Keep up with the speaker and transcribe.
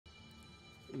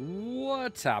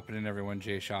What's happening, everyone?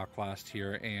 JayShockblast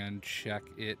here, and check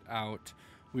it out.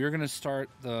 We are going to start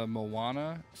the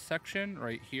Moana section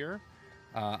right here.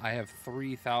 I have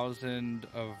 3,000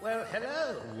 of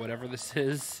whatever this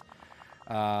is.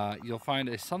 You'll find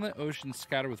a sunlit ocean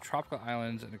scattered with tropical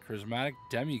islands and a charismatic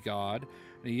demigod,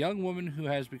 and a young woman who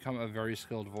has become a very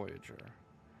skilled voyager.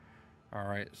 All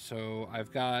right, so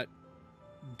I've got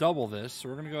double this, so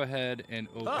we're going to go ahead and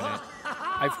open it.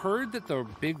 I've heard that the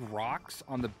big rocks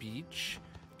on the beach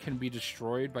can be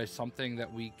destroyed by something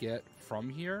that we get from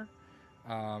here.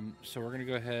 So we're going to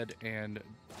go ahead and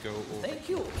go over. Thank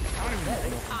you. I don't even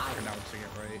know if I'm pronouncing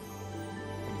it right,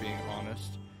 if I'm being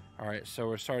honest. All right, so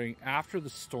we're starting after the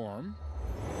storm.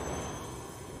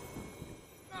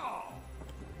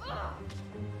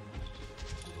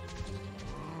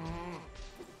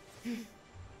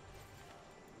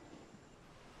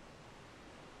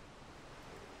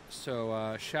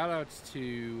 So shout outs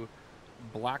to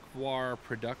Blackvar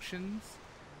Productions,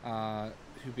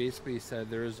 who basically said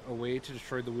there's a way to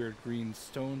destroy the weird green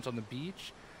stones on the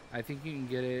beach. I think you can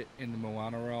get it in the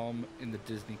Moana realm in the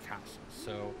Disney castle.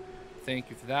 So thank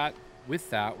you for that.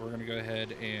 With that, we're going to go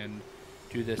ahead and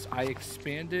do this. I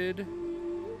expanded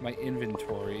my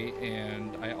inventory,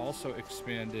 and I also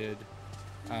expanded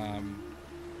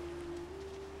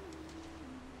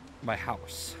my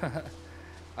house.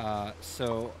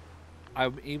 So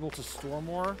I'm able to store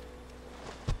more.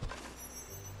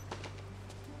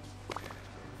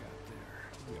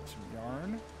 We got some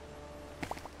yarn.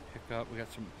 Pick up. We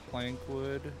got some plank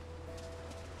wood.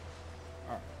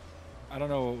 All right. I don't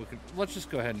know what we could. Let's just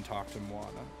go ahead and talk to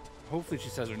Moana. Hopefully she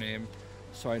says her name,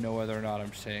 so I know whether or not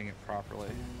I'm saying it properly.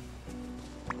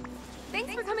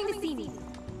 Thanks for coming to see me.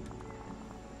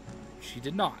 She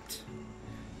did not.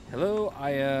 Hello,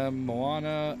 I am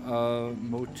Moana of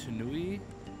Motunui.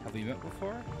 Have we met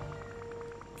before?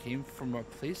 Came from a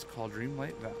place called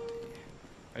Dreamlight Valley.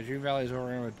 My dream valley is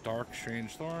overrun with dark,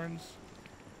 strange thorns.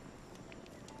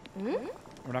 We're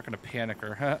not going to panic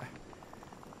her, huh?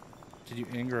 Did you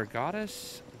anger a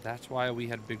goddess? That's why we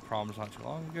had big problems not too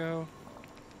long ago.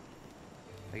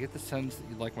 I get the sense that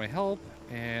you'd like my help,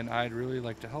 and I'd really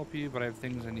like to help you, but I have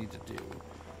things I need to do.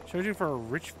 Searching for a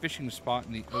rich fishing spot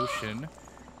in the ocean.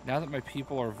 Now that my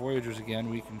people are voyagers again,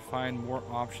 we can find more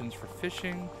options for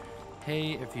fishing.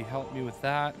 Hey, if you help me with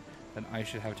that, then I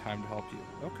should have time to help you.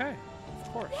 Okay,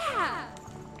 of course. Yeah.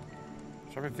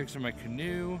 Start by fixing my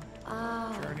canoe.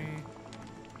 Journey.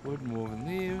 Wood and woven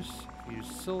leaves. Use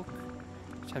silk.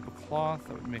 Type of cloth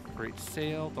that would make a great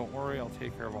sail. Don't worry, I'll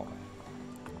take care of all that.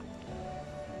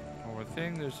 One more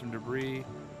thing, there's some debris.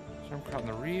 Some caught in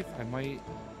the reef. I might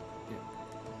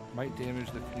damage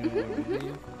the canoe when we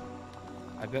leave.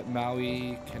 I bet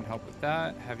Maui can help with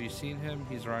that. Have you seen him?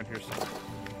 He's around here somewhere.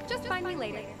 Just find me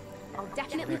later. I'll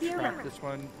definitely be Extract around. this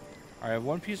one. All right, I have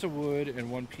one piece of wood and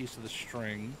one piece of the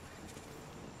string.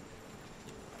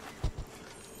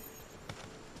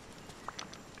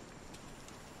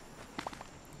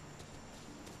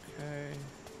 Okay.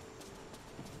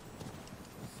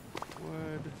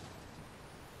 Wood.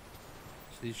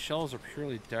 So these shells are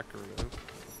purely decorative.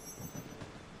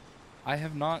 I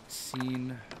have not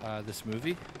seen this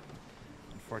movie,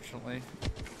 unfortunately,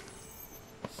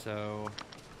 so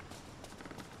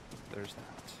there's that.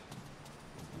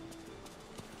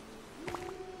 I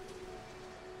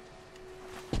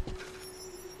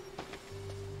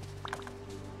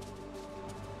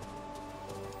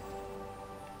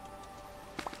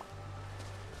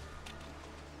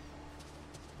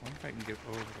wonder if I can get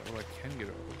over there. Oh, I can get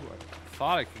over. Ooh, I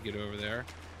thought I could get over there.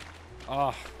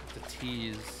 Ah, the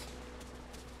tease.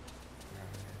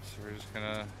 So we're just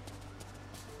gonna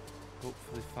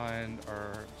hopefully find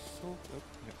our silk. Oh,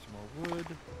 we got some more wood.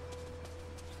 So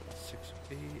that's 6 of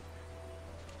 8.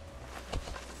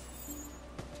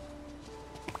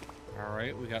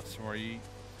 Alright, we got some more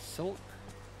silk.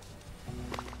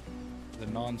 The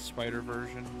non-spider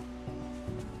version.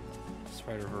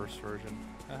 Spider-Verse version.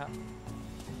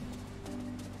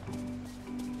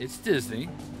 It's Disney.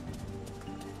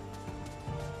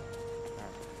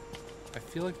 I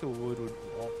feel like the wood would...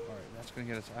 Alright, that's going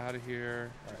to get us out of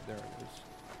here. Alright, there it is.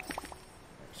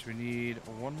 Right, so we need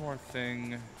one more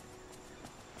thing.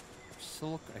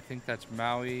 Silk, I think that's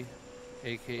Maui,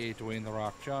 a.k.a. Dwayne The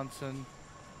Rock Johnson.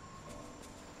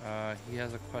 He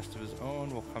has a quest of his own.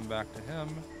 We'll come back to him.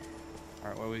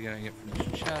 Alright, what are we going to get from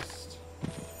this chest?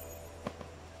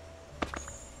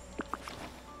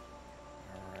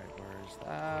 Alright, where is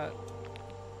that?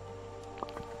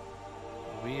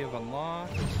 We have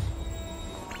unlocked...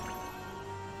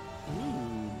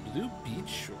 Ooh, blue beach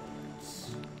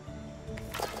shorts.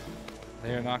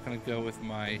 They are not going to go with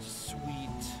my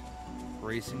sweet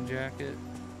racing jacket.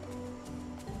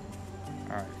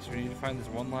 Alright, so we need to find this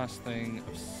one last thing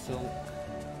of silk.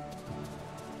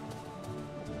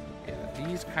 Yeah,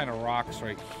 these kind of rocks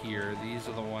right here, these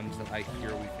are the ones that I hear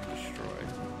we can destroy.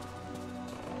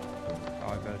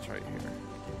 Oh, I bet it's right here.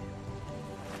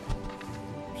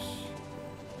 Oops.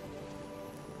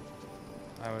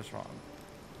 I was wrong.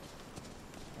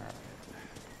 Alright.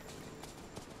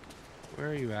 Where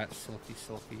are you at, Silky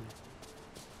Silky?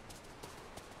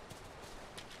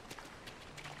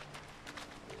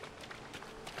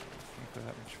 Can't go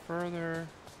that much further.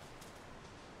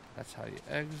 That's how you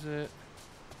exit.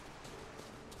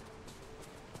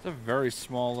 It's a very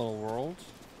small little world.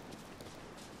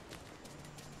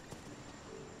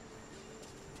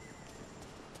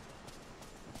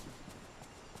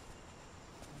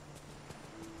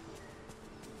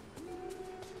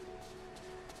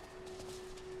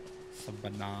 Some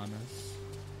bananas.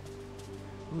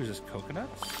 Ooh, is this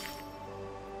coconuts?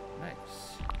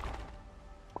 Nice.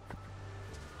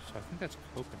 So I think that's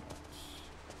coconuts.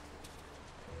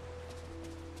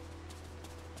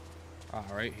 Ah,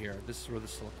 right here. This is where the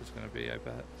silk is going to be, I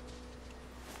bet.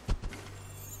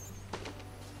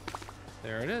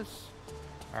 There it is.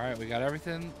 Alright, we got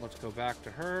everything. Let's go back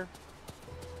to her.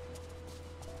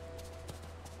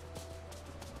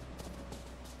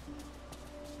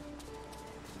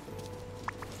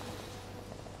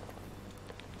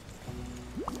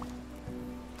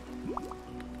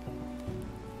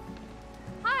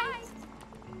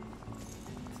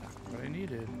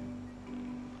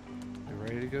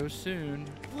 Soon.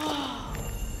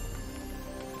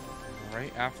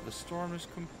 Right after the storm is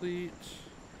complete.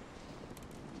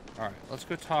 Alright, let's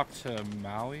go talk to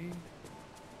Maui.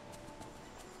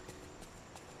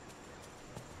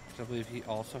 I believe he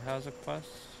also has a quest.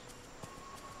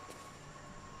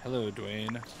 Hello,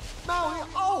 Dwayne. Maui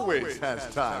always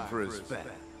has time for his fans.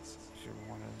 Your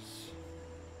one is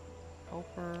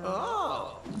helper.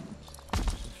 Oh.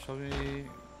 Show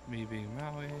me being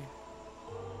Maui.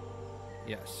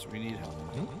 Yes, we need help.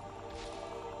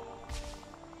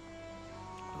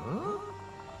 Huh?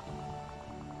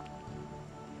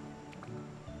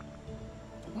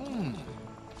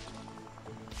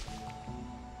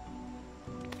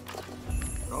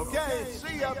 Okay,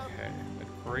 see ya. Okay, the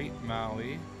great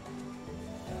Maui.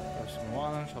 Go to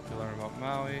Moana, help you learn about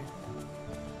Maui.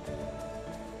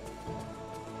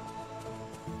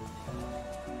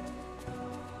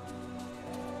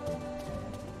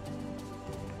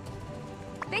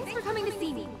 Thanks for coming to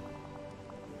see me.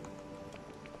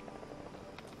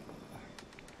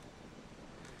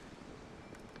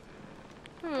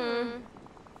 Sounds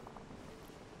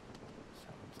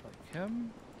like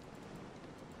him.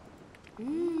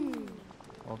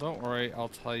 Well, don't worry. I'll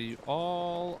tell you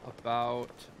all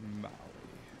about Maui.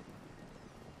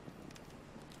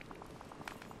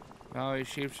 Maui,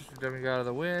 shapeshifter demigod of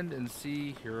the wind and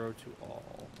sea, hero to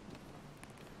all.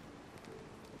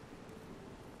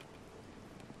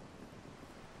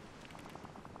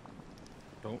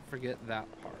 Don't forget that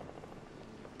part.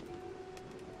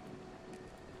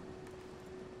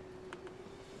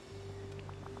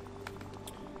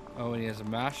 Oh, and he has a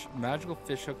magical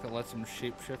fishhook that lets him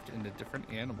shapeshift into different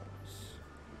animals.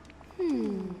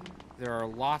 There are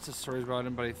lots of stories about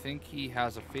him, but I think he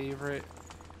has a favorite.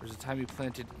 There's a time he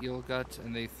planted eel guts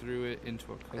and they threw it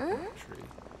into a coconut tree.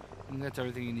 I think that's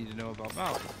everything you need to know about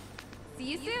Maui.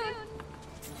 See you soon.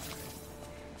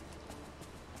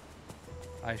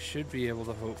 I should be able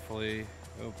to hopefully...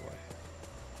 Oh boy.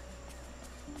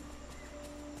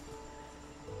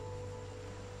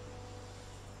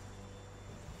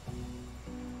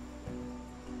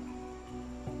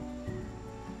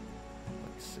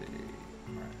 Let's see.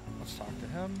 Alright, let's talk to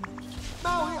him.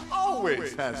 Maui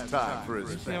always has time for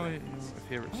his You know, fans. my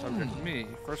favorite subject to me.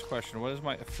 First question, what is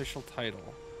my official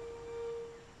title?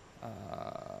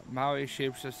 Maui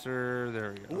Shapeshifter,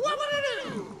 there we go.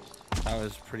 That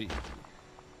was pretty easy.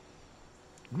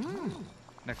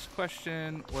 Next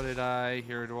question, what did I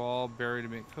hear to all? Berry to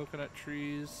make coconut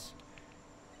trees.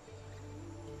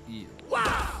 Eel.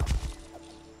 Wow!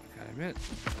 Gotta admit,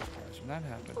 surprised when that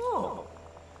happened. Oh.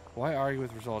 Why argue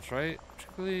with results, right?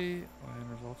 Particularly when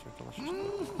results are delicious.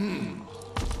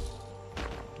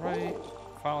 Right.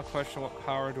 Final question, what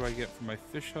power do I get from my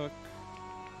fishhook?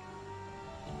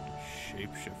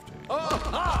 Shapeshifting.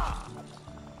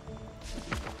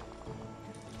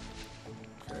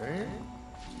 Okay.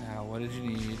 Now, what did you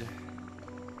need?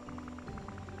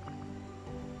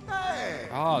 Hey!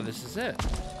 Oh, this is it.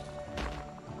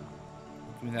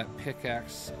 Give me that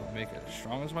pickaxe. I'll make it as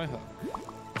strong as my hook.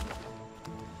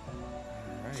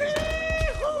 Alright.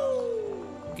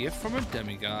 Gift from a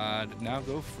demigod. Now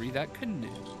go free that canoe.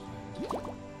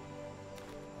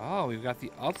 Oh, we've got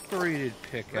the upgraded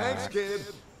pickaxe. Thanks,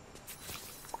 kid.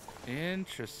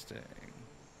 Interesting.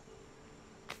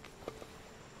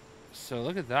 So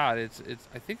look at that. It's.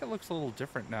 I think it looks a little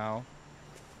different now.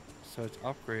 So it's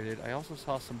upgraded. I also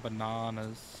saw some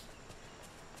bananas.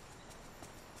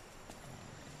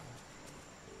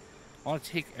 I want to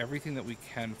take everything that we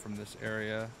can from this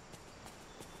area.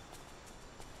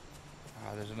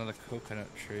 Ah, there's another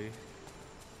coconut tree.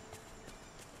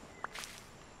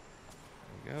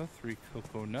 There we go. 3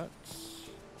 coconuts.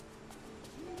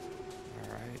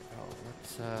 Alright. Oh,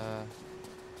 let's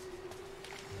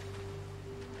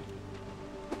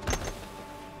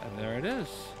and there it is.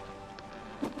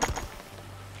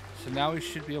 So now we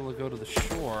should be able to go to the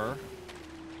shore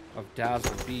of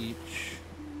Dazzle Beach.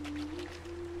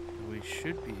 We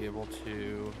should be able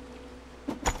to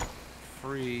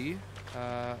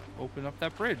open up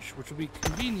that bridge, which will be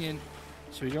convenient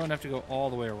so we don't have to go all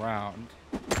the way around.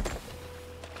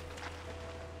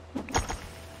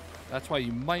 That's why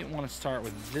you might want to start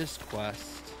with this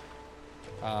quest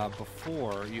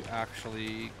before you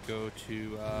actually go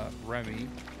to Remy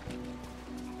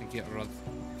and get the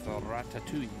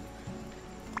Ratatouille.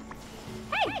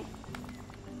 Hey!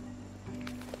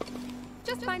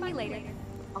 Just find me later.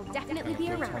 I'll definitely be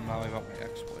Tell around. Maui about my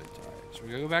exploit tonight. So we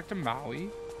gotta go back to Maui.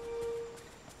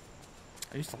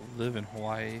 I used to live in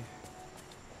Hawaii.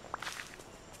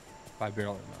 I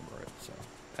barely remember it, so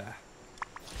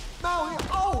Maui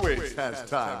always has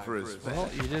time for his Well,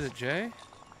 you did it, Jay.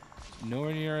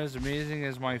 Nowhere near as amazing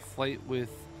as my flight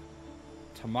with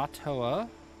Tamatoa.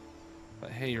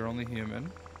 But hey, you're only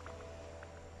human.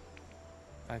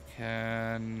 I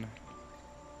can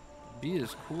be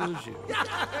as cool as you.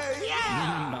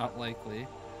 Not likely.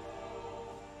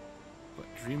 But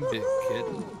dream big, kid.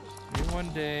 Maybe one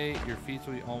day your feet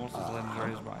will be almost as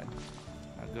legendary as mine.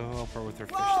 Now go help her with her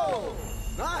fish.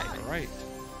 Nice. Alright.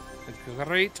 The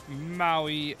Great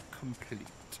Maui complete.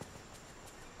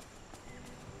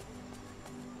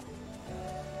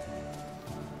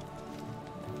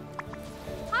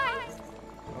 Hi!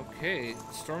 Okay,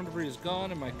 the storm debris is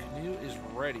gone and my canoe is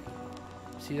ready.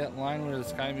 See that line where the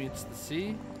sky meets the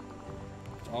sea?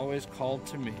 It's always called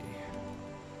to me.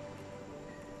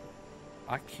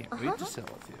 I can't wait to sail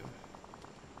with you.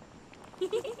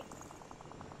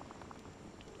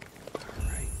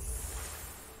 Alright.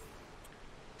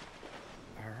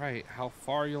 Alright, how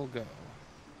far you'll go.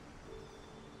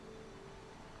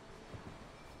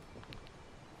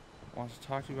 Wants to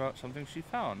talk to you about something she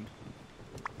found.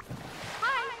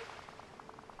 Hi!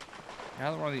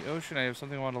 Now that we're on the ocean, I have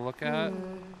something I want to look at.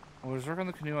 When I was working on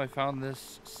the canoe, I found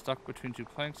this stuck between 2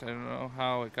 planks. I don't know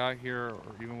how it got here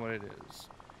or even what it is.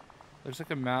 Looks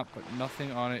like a map, but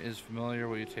nothing on it is familiar.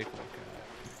 Will you take a look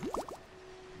at it?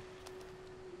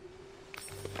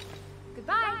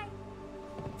 Goodbye!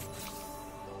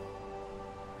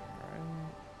 Alright.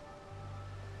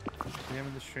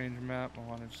 Examine the strange map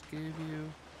Moana just gave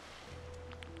you.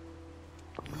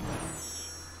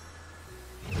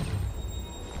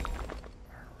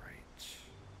 Alright.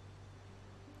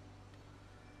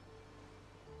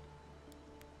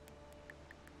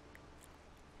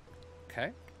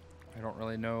 Okay. I don't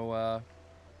really know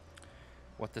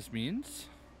what this means.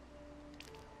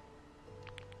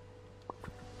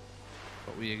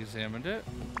 But we examined it.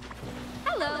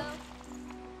 Hello!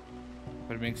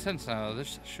 But it makes sense now.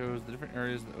 This shows the different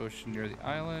areas of the ocean near the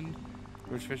island,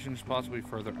 which fishing spots will be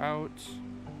further out.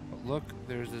 But look,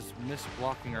 there's this mist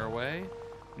blocking our way.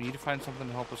 We need to find something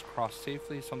to help us cross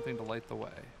safely, something to light the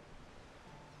way.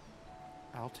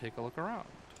 I'll take a look around.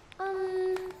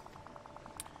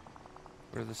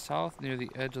 We're to the south, near the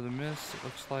edge of the mist. It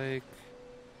looks like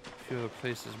a few other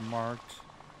places marked.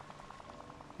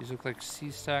 These look like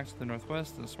sea stacks to the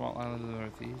northwest and a small island to the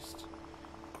northeast.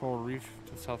 Coral reef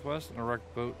to the southwest and a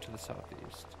wrecked boat to the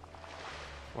southeast.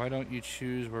 Why don't you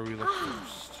choose where we look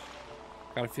first?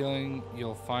 Got a feeling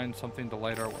you'll find something to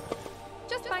light our way.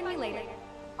 Just find me later.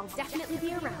 I'll definitely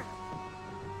be around.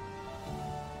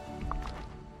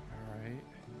 Alright.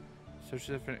 Search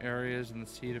the different areas in the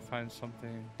sea to find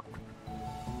something.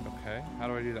 Okay, how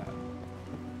do I do that?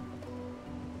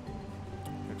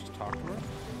 Can I just talk to her?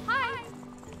 Hi!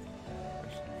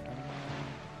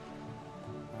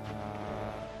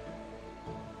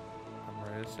 I'm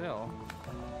ready to sail.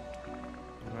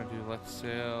 I'm gonna do let's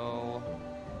sail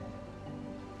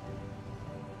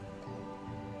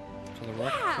to the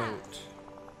wrecked boat.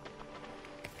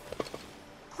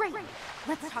 Great!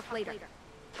 Let's talk later.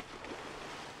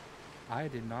 I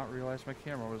did not realize my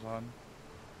camera was on.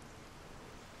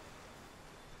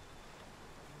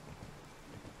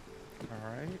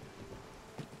 Alright.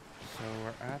 So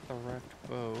we're at the wrecked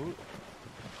boat.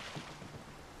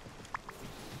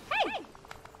 Hey!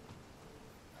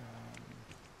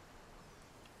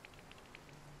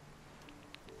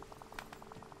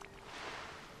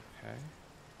 Okay.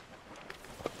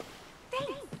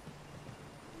 Thanks.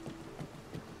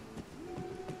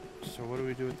 So what do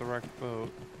we do with the wrecked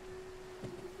boat?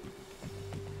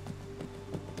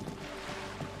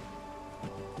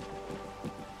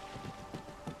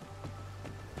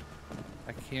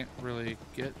 I can't really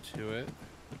get to it.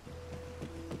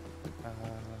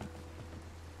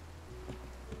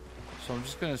 So I'm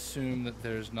just gonna assume that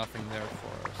there's nothing there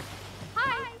for us.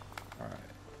 Hi! Alright.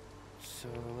 So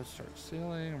let's start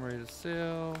sailing. I'm ready to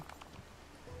sail.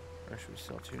 Where should we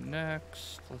sail to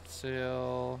next? Let's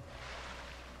sail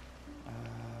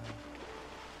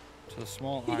to the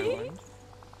small island.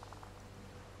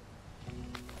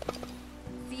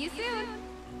 See you soon.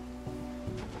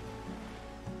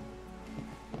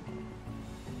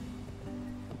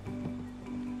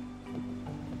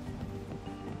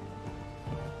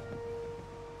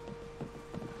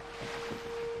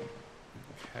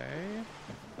 Okay.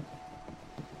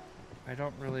 I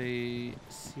don't really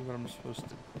see what I'm supposed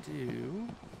to do,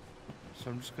 so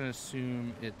I'm just gonna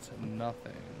assume it's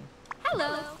nothing.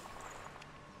 Hello.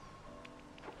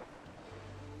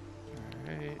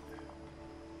 Alright.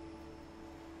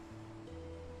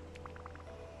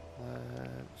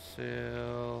 Let's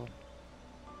sail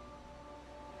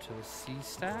to the sea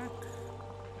stack.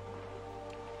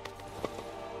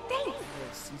 Thanks. Where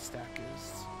the sea stack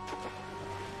is.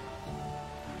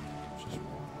 Just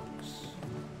rocks.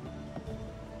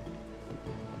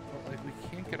 But like we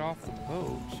can't get off the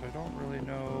boat, so I don't really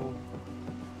know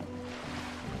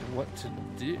what to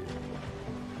do.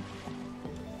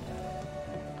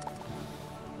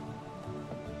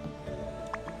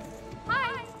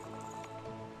 Hi.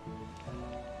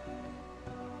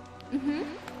 Mm-hmm.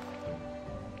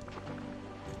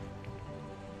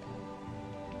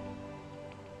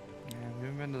 Yeah, we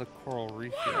haven't been to the coral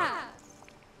reef yet. Yeah.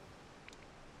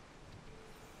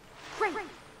 Great.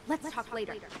 Let's talk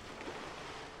later.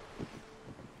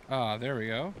 Ah, there we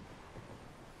go.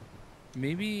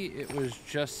 Maybe it was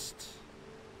just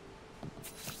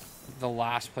the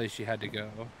last place you had to go.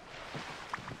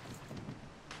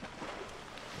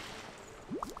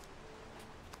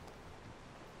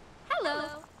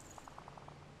 Hello.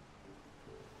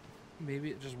 Maybe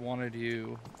it just wanted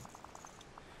you.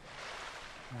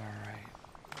 Alright.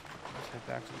 Let's head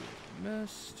back to the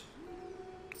mist.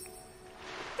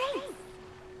 Thanks.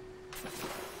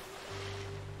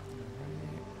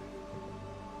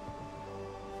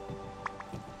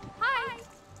 Hi.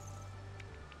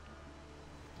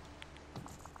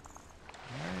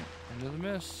 Alright, into the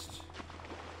mist.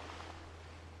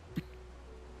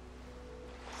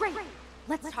 Great.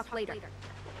 Let's talk later.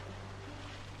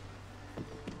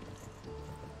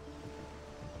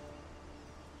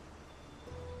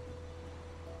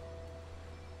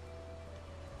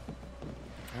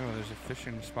 Oh, there's a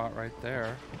fishing spot right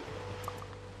there.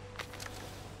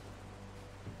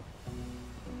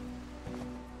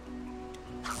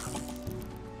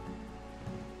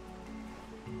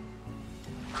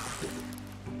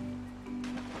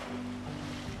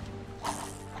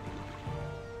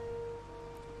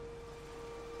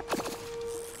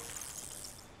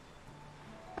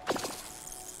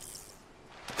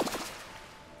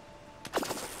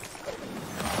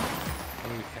 What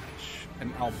do we catch?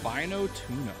 An albino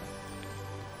tuna.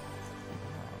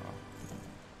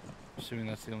 Assuming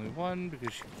that's the only one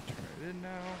because she can turn it in now.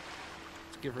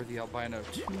 Let's give her the albino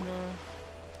tuna.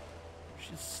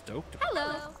 She's stoked about Hello.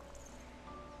 it.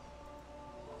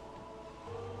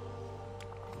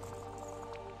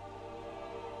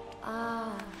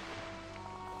 Ah.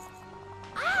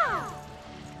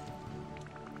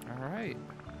 All right.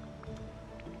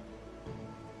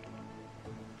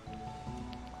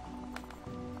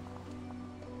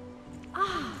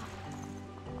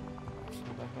 So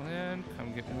back in.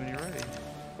 Come get me when you're ready.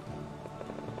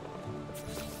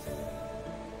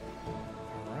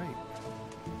 All right.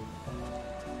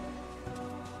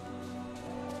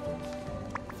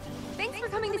 Thanks for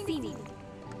coming to see me.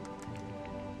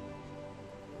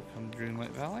 Come to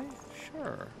Dreamlight Valley?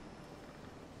 Sure.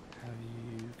 Have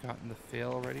you gotten the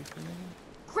fail ready for me?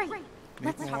 Great.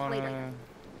 Let's Make talk Moana later. in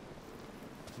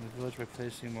the village by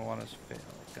placing Moana's fail.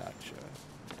 Gotcha.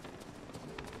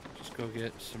 Just go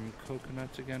get some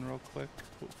coconuts again real quick,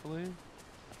 hopefully,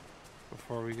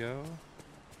 before we go.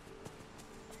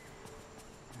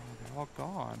 Oh, they're all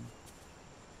gone.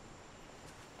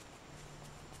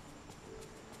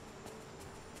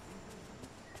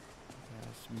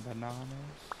 Some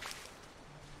bananas.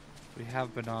 We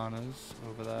have bananas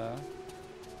over there.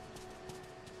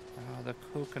 the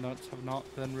coconuts have not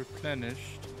been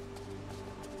replenished.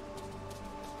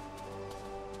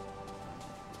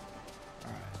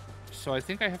 Alright. So I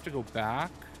think I have to go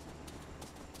back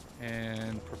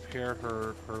and prepare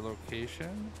her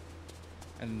location,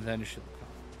 and then she'll come.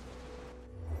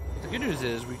 The good news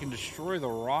is we can destroy the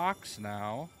rocks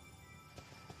now.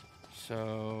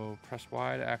 So press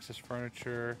Y to access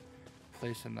furniture,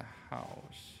 place in the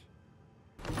house.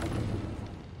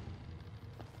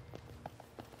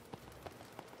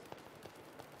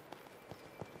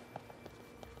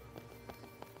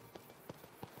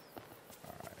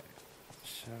 Alright,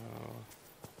 so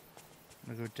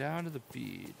I'm gonna go down to the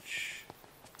beach.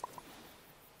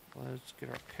 Let's get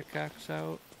our pickaxe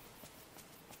out.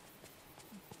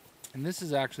 And this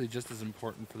is actually just as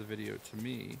important for the video to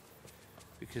me,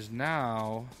 because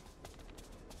now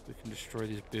we can destroy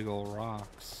these big old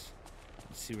rocks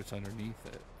and see what's underneath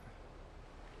it.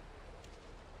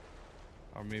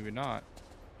 Or maybe not.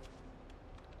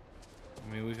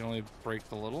 Maybe we can only break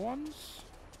the little ones?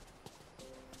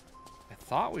 I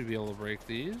thought we'd be able to break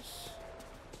these.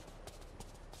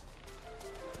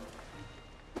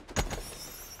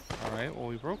 Alright, well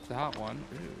we broke that one.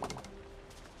 Ooh.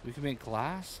 We can make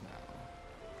glass now.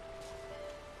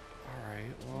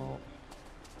 Alright, well...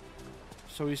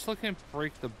 So we still can't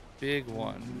break the big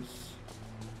ones.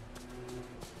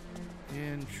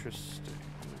 Interesting.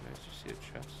 Ooh, guys, you see a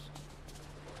chest?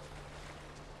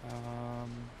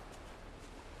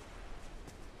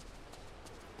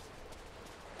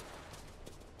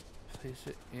 Place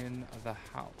it in the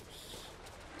house.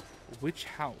 Which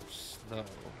house, though?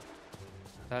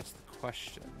 That's the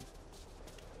question.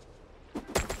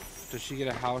 Does she get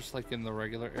a house like in the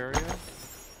regular area?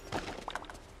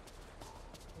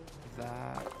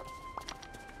 That.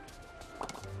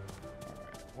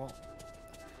 Alright, well.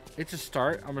 It's a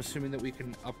start. I'm assuming that we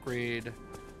can upgrade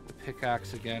the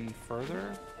pickaxe again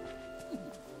further.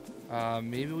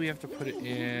 Maybe we have to put it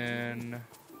in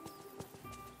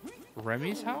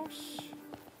Remy's house?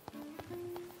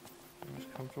 I'm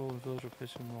just comfortable with those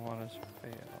replacing Moana's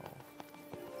fail.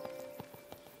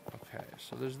 Okay,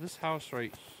 so there's this house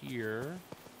right here.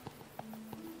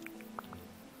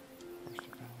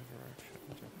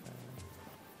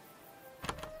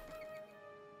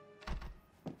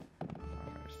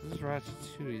 Alright, so this is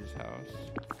Ratatouille's house.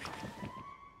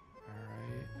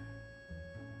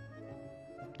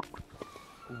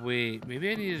 Alright. Wait, maybe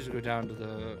I need to just go down to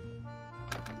the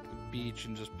beach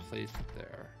and just place it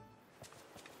there.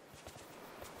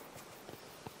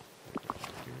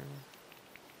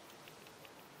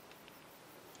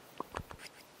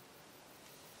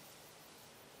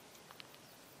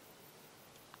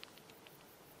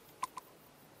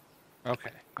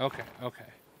 Okay.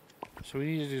 So we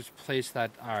need to just place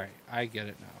that. Alright, I get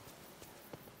it now.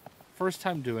 First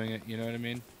time doing it, you know what I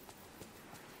mean?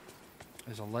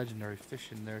 There's a legendary fish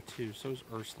in there too. So is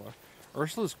Ursula.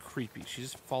 Ursula's creepy. She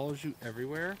just follows you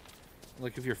everywhere.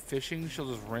 Like if you're fishing,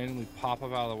 she'll just randomly pop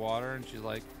up out of the water and she's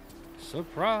like,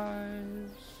 surprise!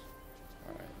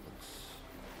 Alright,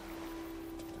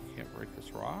 I can't break this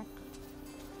rock.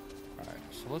 Alright,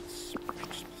 so let's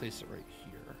just place it right here.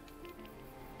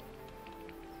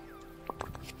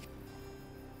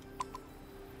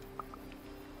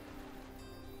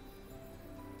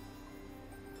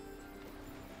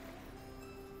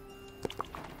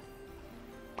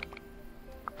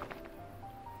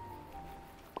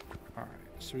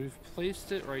 So we've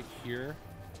placed it right here,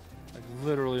 like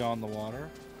literally on the water.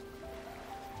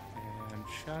 And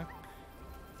check.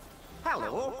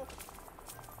 Hello.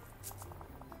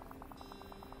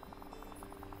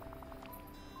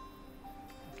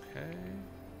 Okay.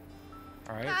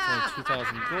 Alright, it's only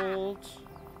 2,000 gold.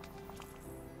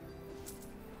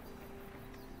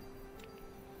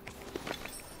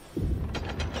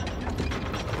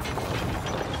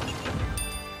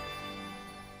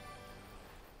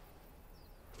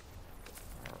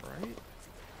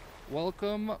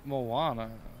 Welcome, Moana,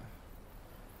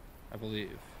 I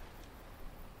believe.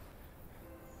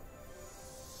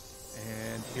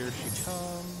 And here she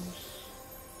comes.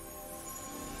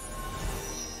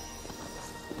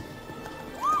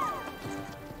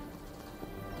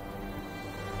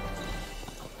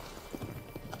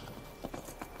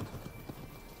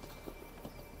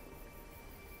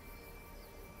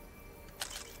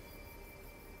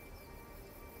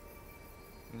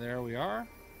 And there we are.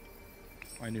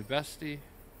 My new bestie.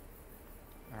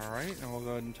 Alright, and we'll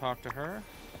go ahead and talk to her.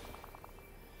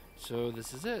 So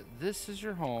this is it. This is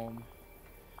your home.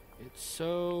 It's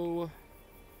so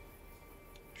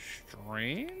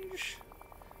strange.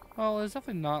 Well, it's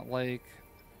definitely not like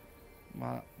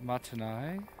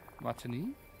Matani.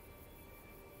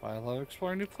 I love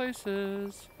exploring new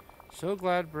places. So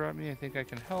glad brought me. I think I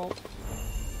can help.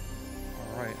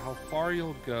 Alright, how far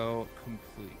you'll go,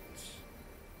 complete.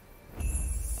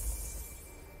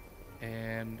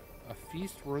 And a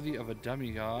feast worthy of a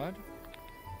demigod.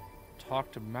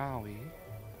 Talk to Maui.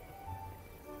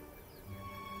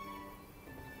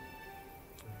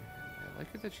 I like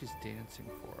it that she's dancing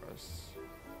for us.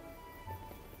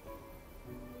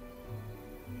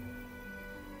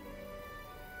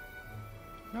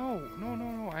 No.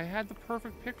 I had the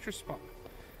perfect picture spot.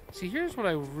 See, here's what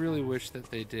I really wish that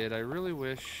they did. I really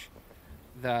wish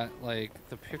that, like,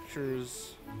 the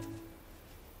pictures...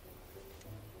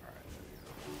 Alright, there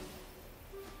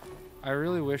we go. I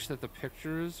really wish that the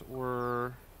pictures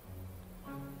were...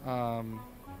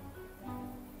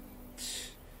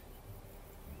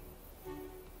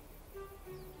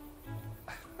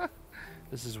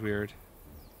 This is weird.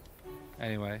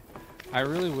 Anyway, I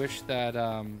really wish that,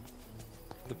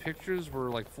 the pictures were,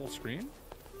 like, full screen.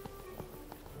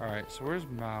 Alright, so where's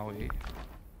Maui?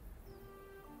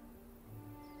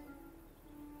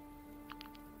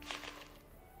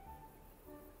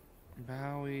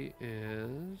 Maui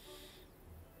is...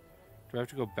 Do I have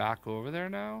to go back over there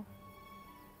now?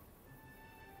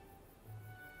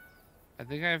 I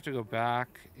think I have to go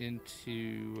back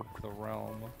into the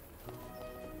realm.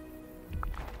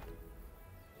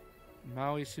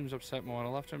 Maui seems upset.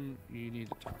 Moana left him. You need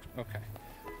to talk to him. Okay.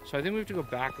 So I think we have to go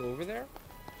back over there.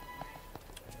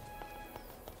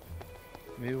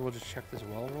 Maybe we'll just check this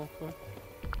well real quick.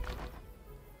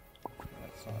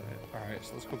 That's not it. Alright,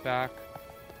 so let's go back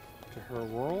to her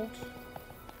world.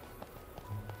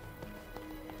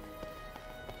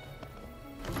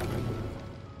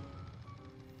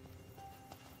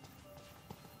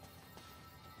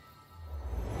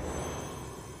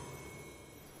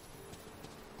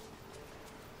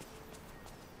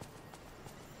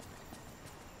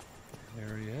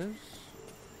 There he is.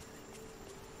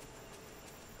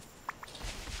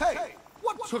 Hey,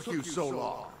 what took you so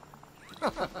long?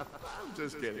 I'm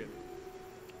just kidding.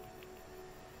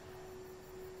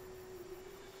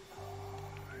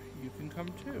 You can come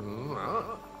too.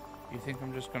 You think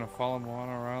I'm just gonna follow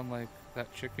Moana around like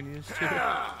that chicken used to?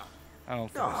 I don't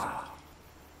think so.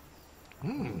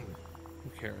 Who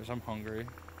cares? I'm hungry.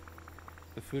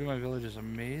 The food in my village is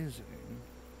amazing.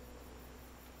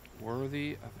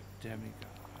 Worthy of a demigod.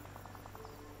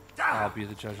 I'll be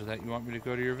the judge of that. You want me to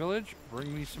go to your village?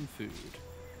 Bring me some food.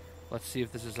 Let's see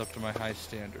if this is up to my high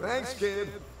standard. Thanks, kid.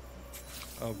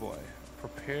 Oh boy.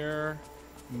 Prepare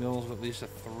meals with at least a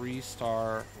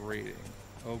 3-star rating.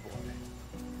 Oh boy.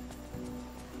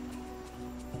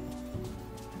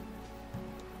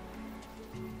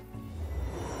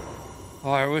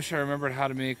 Oh, I wish I remembered how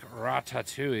to make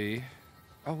ratatouille.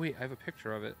 Oh wait, I have a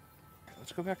picture of it.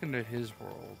 Let's go back into his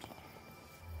world.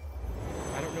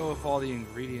 I don't know if all the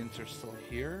ingredients are still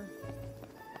here.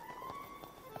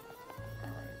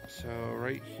 Alright, so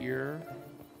right here,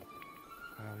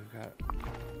 we've got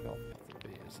bell pepper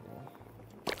basil.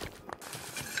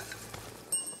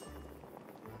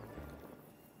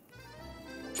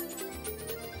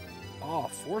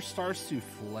 Oh, 4-star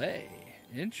souffle.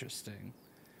 Interesting.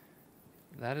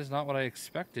 That is not what I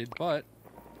expected, but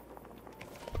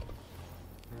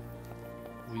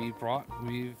we've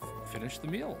finished the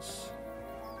meals.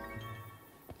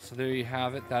 So there you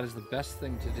have it. That is the best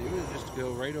thing to do, is just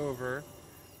go right over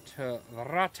to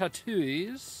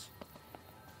Ratatouille's.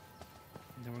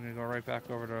 And then we're going to go right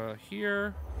back over to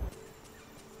here.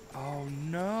 Oh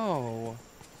no.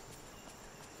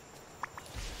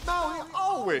 Maui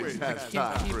always I has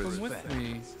can't time keep for his him with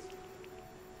things.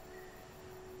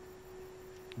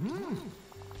 me.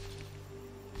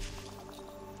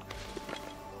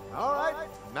 All right,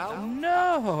 now.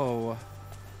 No!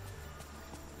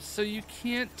 So you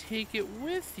can't take it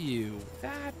with you.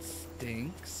 That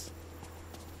stinks.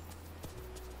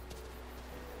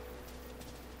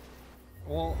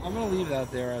 Well, I'm going to leave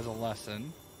that there as a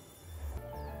lesson.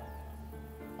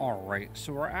 Alright,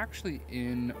 so we're actually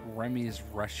in Remy's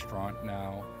restaurant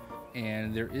now.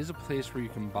 And there is a place where you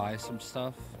can buy some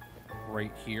stuff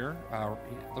right here.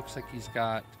 It looks like he's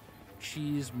got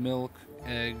cheese, milk,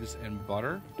 eggs, and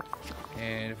butter.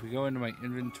 And if we go into my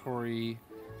inventory,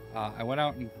 I went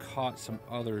out and caught some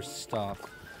other stuff.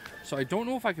 So I don't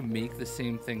know if I can make the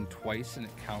same thing twice and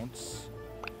it counts.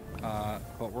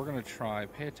 But we're going to try.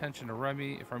 Pay attention to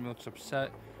Remy. If Remy looks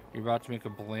upset, you're about to make a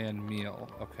bland meal.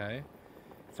 Okay.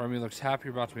 If Remy looks happy,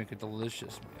 you're about to make a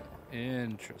delicious meal.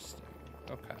 Interesting.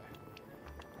 Okay.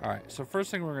 Alright, so first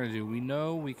thing we're going to do, we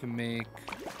know we can make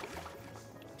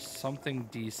something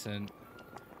decent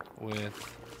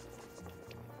with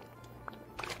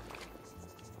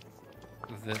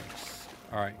this.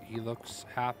 Alright, he looks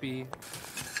happy.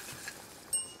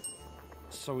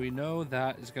 So we know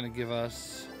that is going to give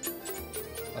us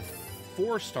a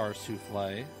 4-star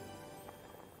souffle.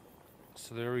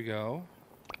 So there we go.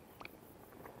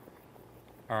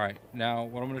 Alright, now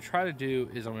what I'm going to try to do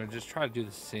is I'm going to just try to do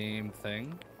the same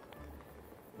thing.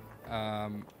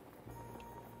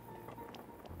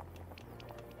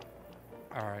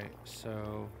 Alright,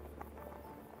 so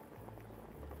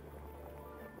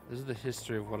this is the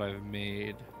history of what I've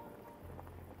made.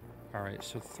 Alright,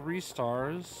 so 3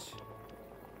 stars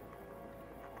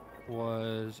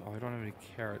was... Oh, I don't have any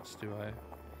carrots, do I?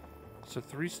 So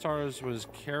 3 stars was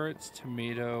carrots,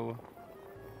 tomato,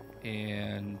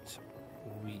 and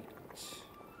wheat.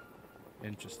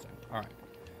 Interesting. Alright,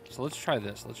 so let's try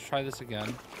this. Let's try this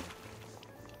again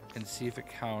and see if it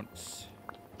counts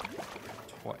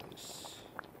twice.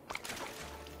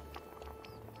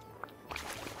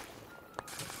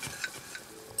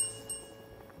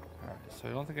 So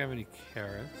I don't think I have any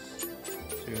carrots.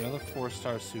 So another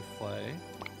 4-star souffle.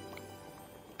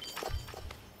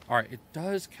 Alright, it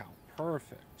does count.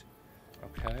 Perfect.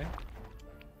 Okay.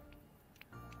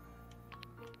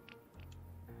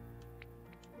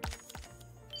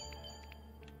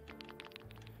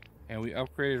 And we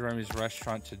upgraded Remy's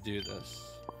restaurant to do this.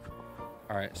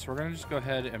 Alright, so we're going to just go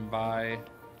ahead and buy...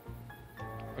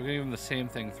 We're going to give him the same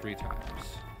thing 3 times.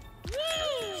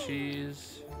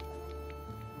 Cheese...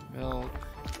 milk,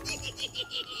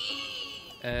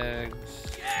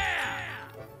 eggs,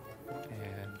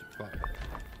 and butter.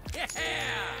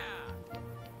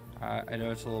 I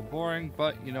know it's a little boring,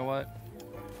 but you know what?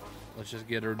 Let's just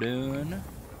get her done.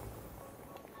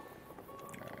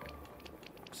 Alright.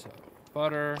 So,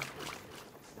 butter,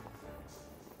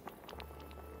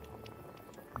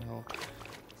 milk,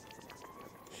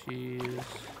 cheese,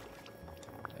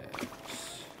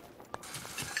 eggs.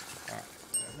 Alright,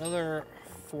 another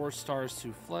 4-star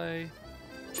souffle.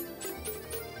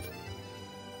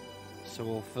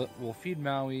 So we'll feed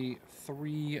Maui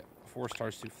 3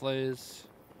 4-star souffles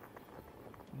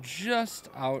just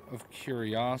out of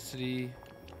curiosity.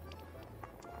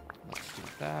 Let's do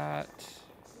that.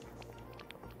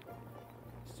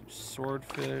 Let's do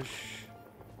swordfish.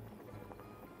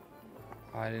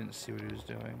 I didn't see what he was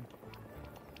doing.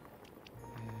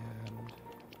 And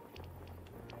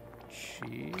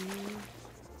cheese.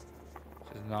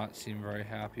 Does not seem very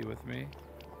happy with me.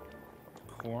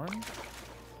 Corn.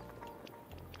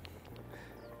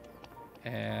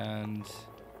 And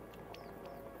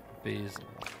basil.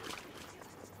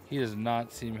 He does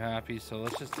not seem happy, so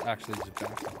let's just actually just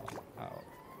back out.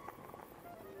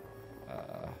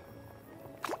 Alright,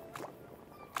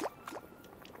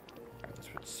 let's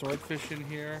put swordfish in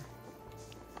here.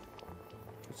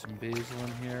 Put some basil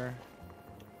in here.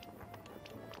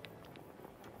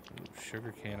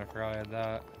 Sugar cane, I forgot I had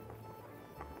that.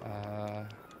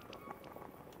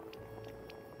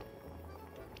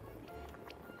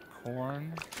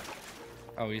 Corn.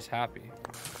 Oh, he's happy.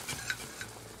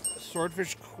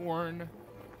 Swordfish, corn,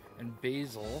 and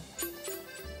basil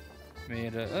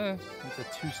made a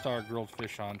 2-star grilled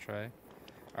fish entree.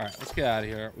 All right, let's get out of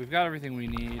here. We've got everything we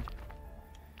need.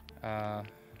 To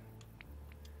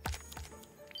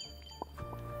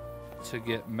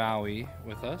get Maui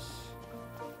with us.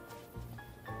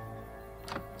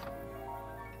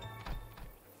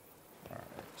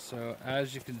 So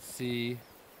as you can see,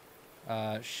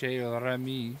 Chez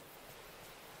Remy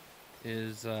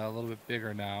is a little bit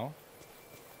bigger now.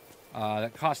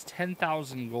 That costs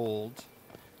 10,000 gold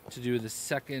to do the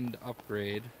second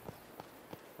upgrade,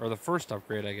 or the first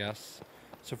upgrade, I guess.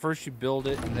 So first you build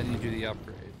it and then you do the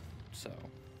upgrade.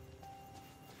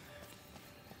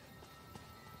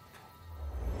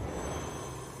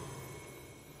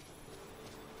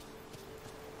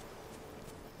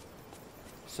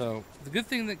 So the good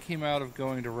thing that came out of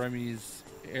going to Remy's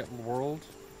world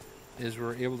is we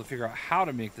were able to figure out how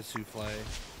to make the souffle.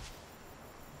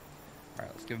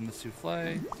 Alright, let's give him the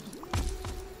souffle.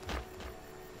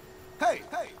 Hey,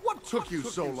 what took you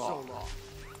so long?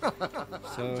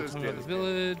 So, Just come to the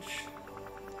village.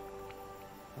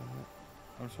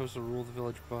 I'm supposed to rule the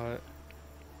village, but...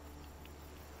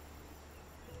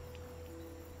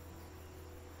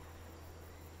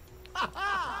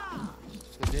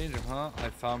 The danger, huh? I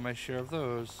found my share of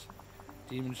those.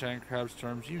 Demon, giant crabs,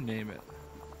 storms, you name it.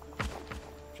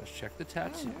 Just check the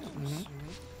tattoos.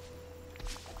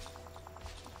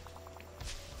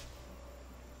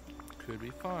 Could be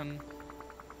fun.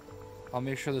 I'll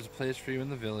make sure there's a place for you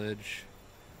in the village.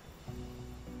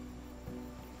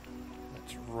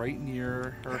 That's right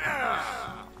near her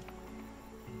house.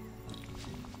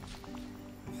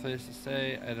 Place to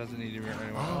stay. It doesn't need to be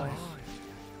anywhere else.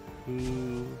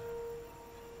 Who?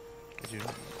 Did you?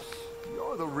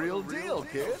 You're the real deal,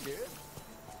 kid.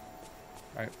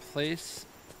 All right, place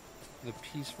the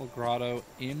peaceful grotto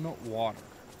in water.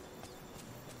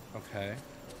 Okay.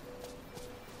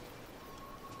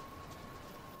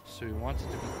 So he wants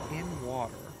it to be in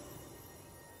water.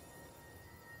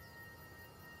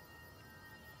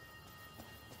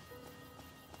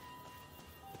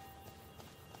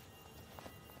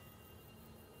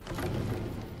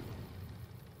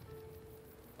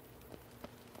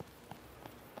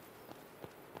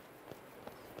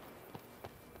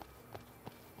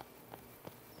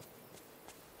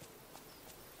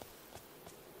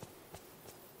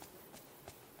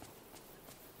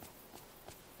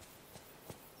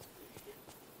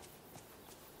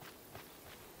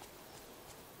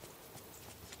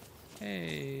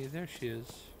 Hey, there she is.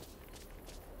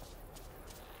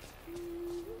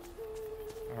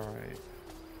 Alright.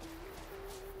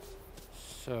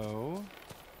 So...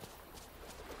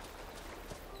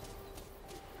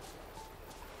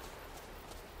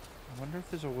 I wonder if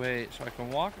there's a way... So I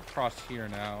can walk across here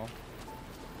now.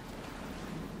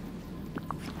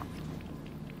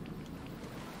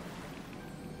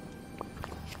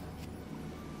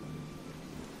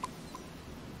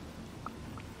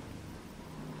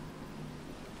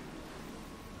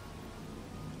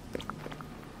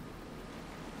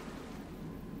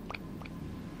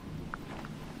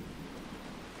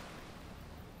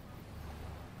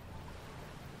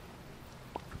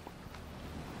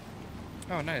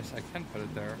 Oh, nice. I can put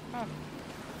it there. Huh.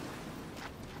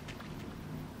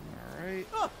 Alright.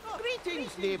 Oh,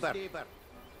 greetings, neighbor.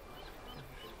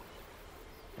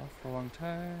 Off for a long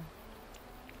time.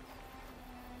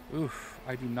 Oof.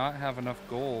 I do not have enough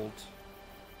gold.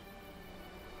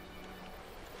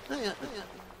 Alright,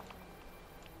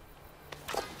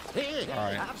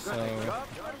 so...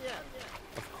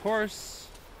 Of course,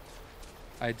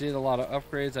 I did a lot of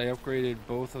upgrades. I upgraded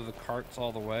both of the carts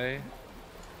all the way.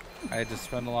 I had to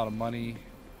spend a lot of money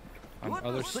on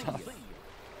other stuff.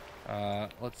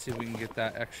 Let's see if we can get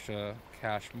that extra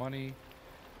cash money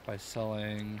by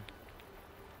selling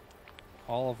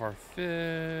all of our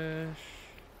fish.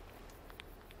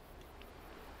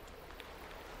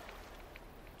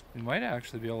 We might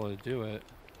actually be able to do it.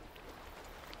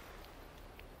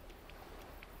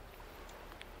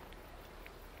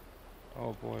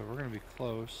 Oh boy, we're gonna be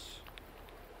close.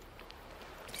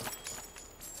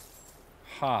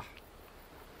 Ha!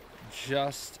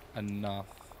 Just enough.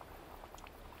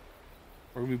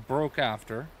 We're gonna be broke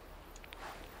after,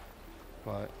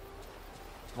 but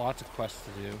lots of quests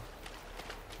to do.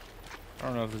 I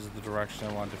don't know if this is the direction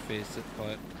I wanted to face it,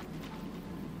 but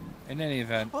in any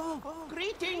event. Oh,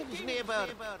 greetings, neighbor.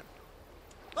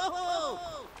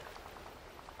 Oh!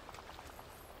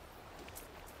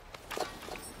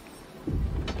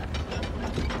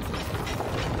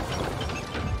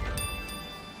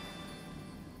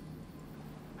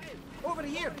 Over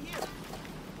here.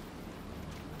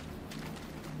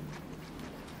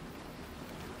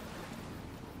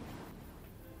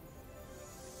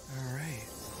 All right.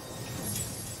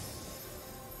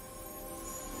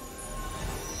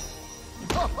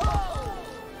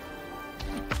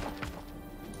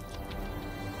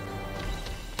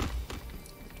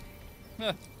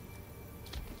 Huh.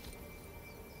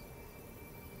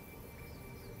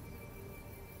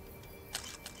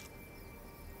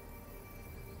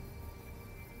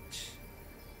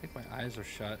 I think my eyes are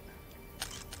shut.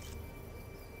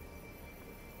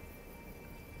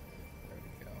 There we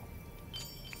go.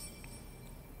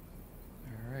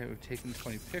 Alright, we've taken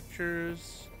 20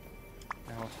 pictures.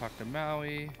 Now we'll talk to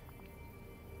Maui.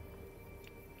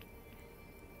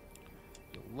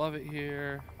 You'll love it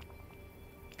here.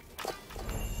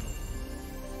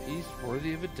 Peace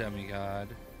worthy of a demigod.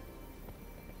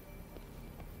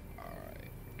 Alright.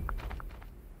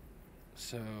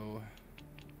 So...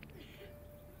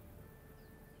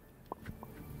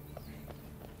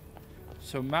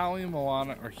 So Maui and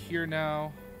Moana are here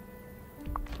now,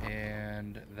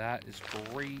 and that is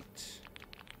great. So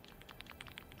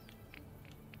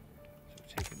we're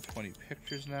taking 20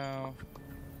 pictures now.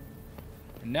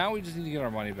 And now we just need to get our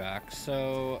money back.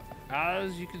 So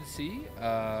as you can see,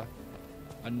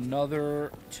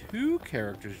 another 2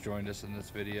 characters joined us in this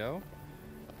video.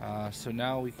 So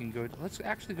now we can go, let's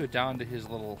actually go down to his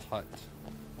little hut.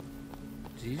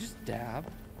 Did he just dab?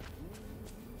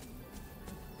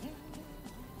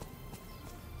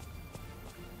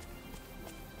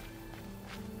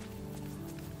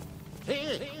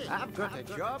 Hey, I've got a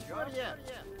job for you.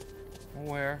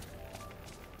 Where?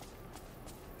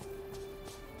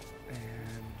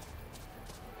 And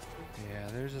Yeah,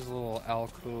 there's this little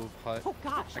alcove hut. Oh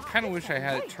gosh. I kind of wish I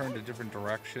had it turned a different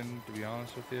direction, to be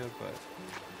honest with you, but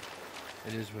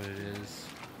it is what it is.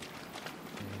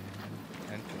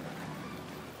 And enter.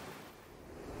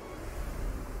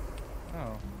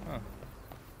 Oh, huh.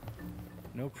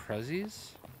 No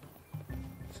prezzies?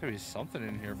 There's gotta be something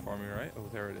in here for me, right? Oh,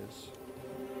 there it is.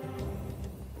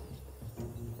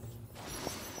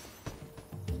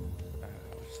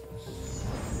 What's this?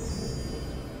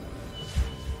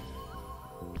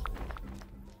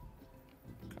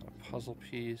 Got a puzzle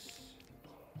piece.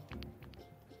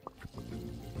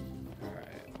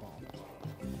 Alright, well.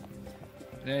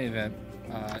 In any event,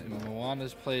 in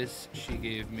Moana's place, she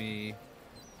gave me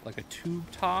like a tube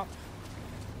top.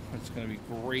 It's gonna be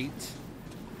great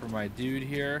for my dude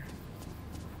here.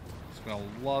 He's gonna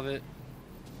love it.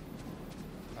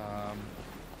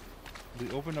 We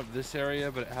opened up this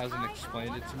area, but it hasn't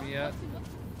explained it to me yet.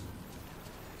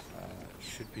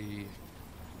 Should be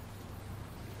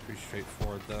pretty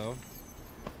straightforward though.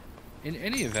 In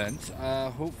any event,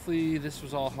 hopefully this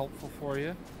was all helpful for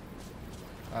you.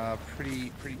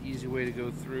 Pretty easy way to go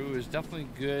through. It was definitely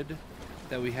good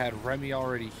that we had Remy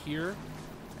already here,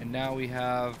 and now we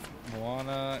have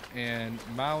Moana and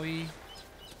Maui. And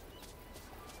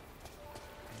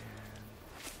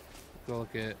go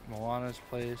look at Moana's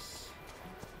place.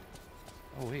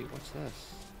 Oh wait, what's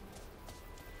this?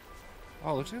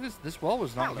 Oh, looks like this well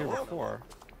was not here before.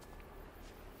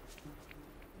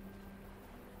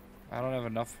 I don't have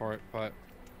enough for it, but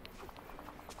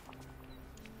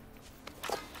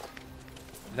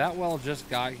that well just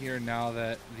got here now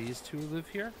that these two live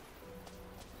here.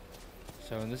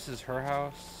 So, and this is her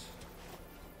house.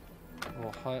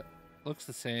 Little hut. Looks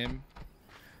the same.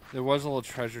 There was a little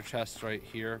treasure chest right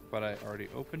here, but I already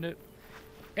opened it.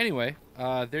 Anyway,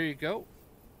 there you go.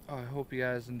 I hope you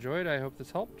guys enjoyed. I hope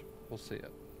this helped. We'll see you.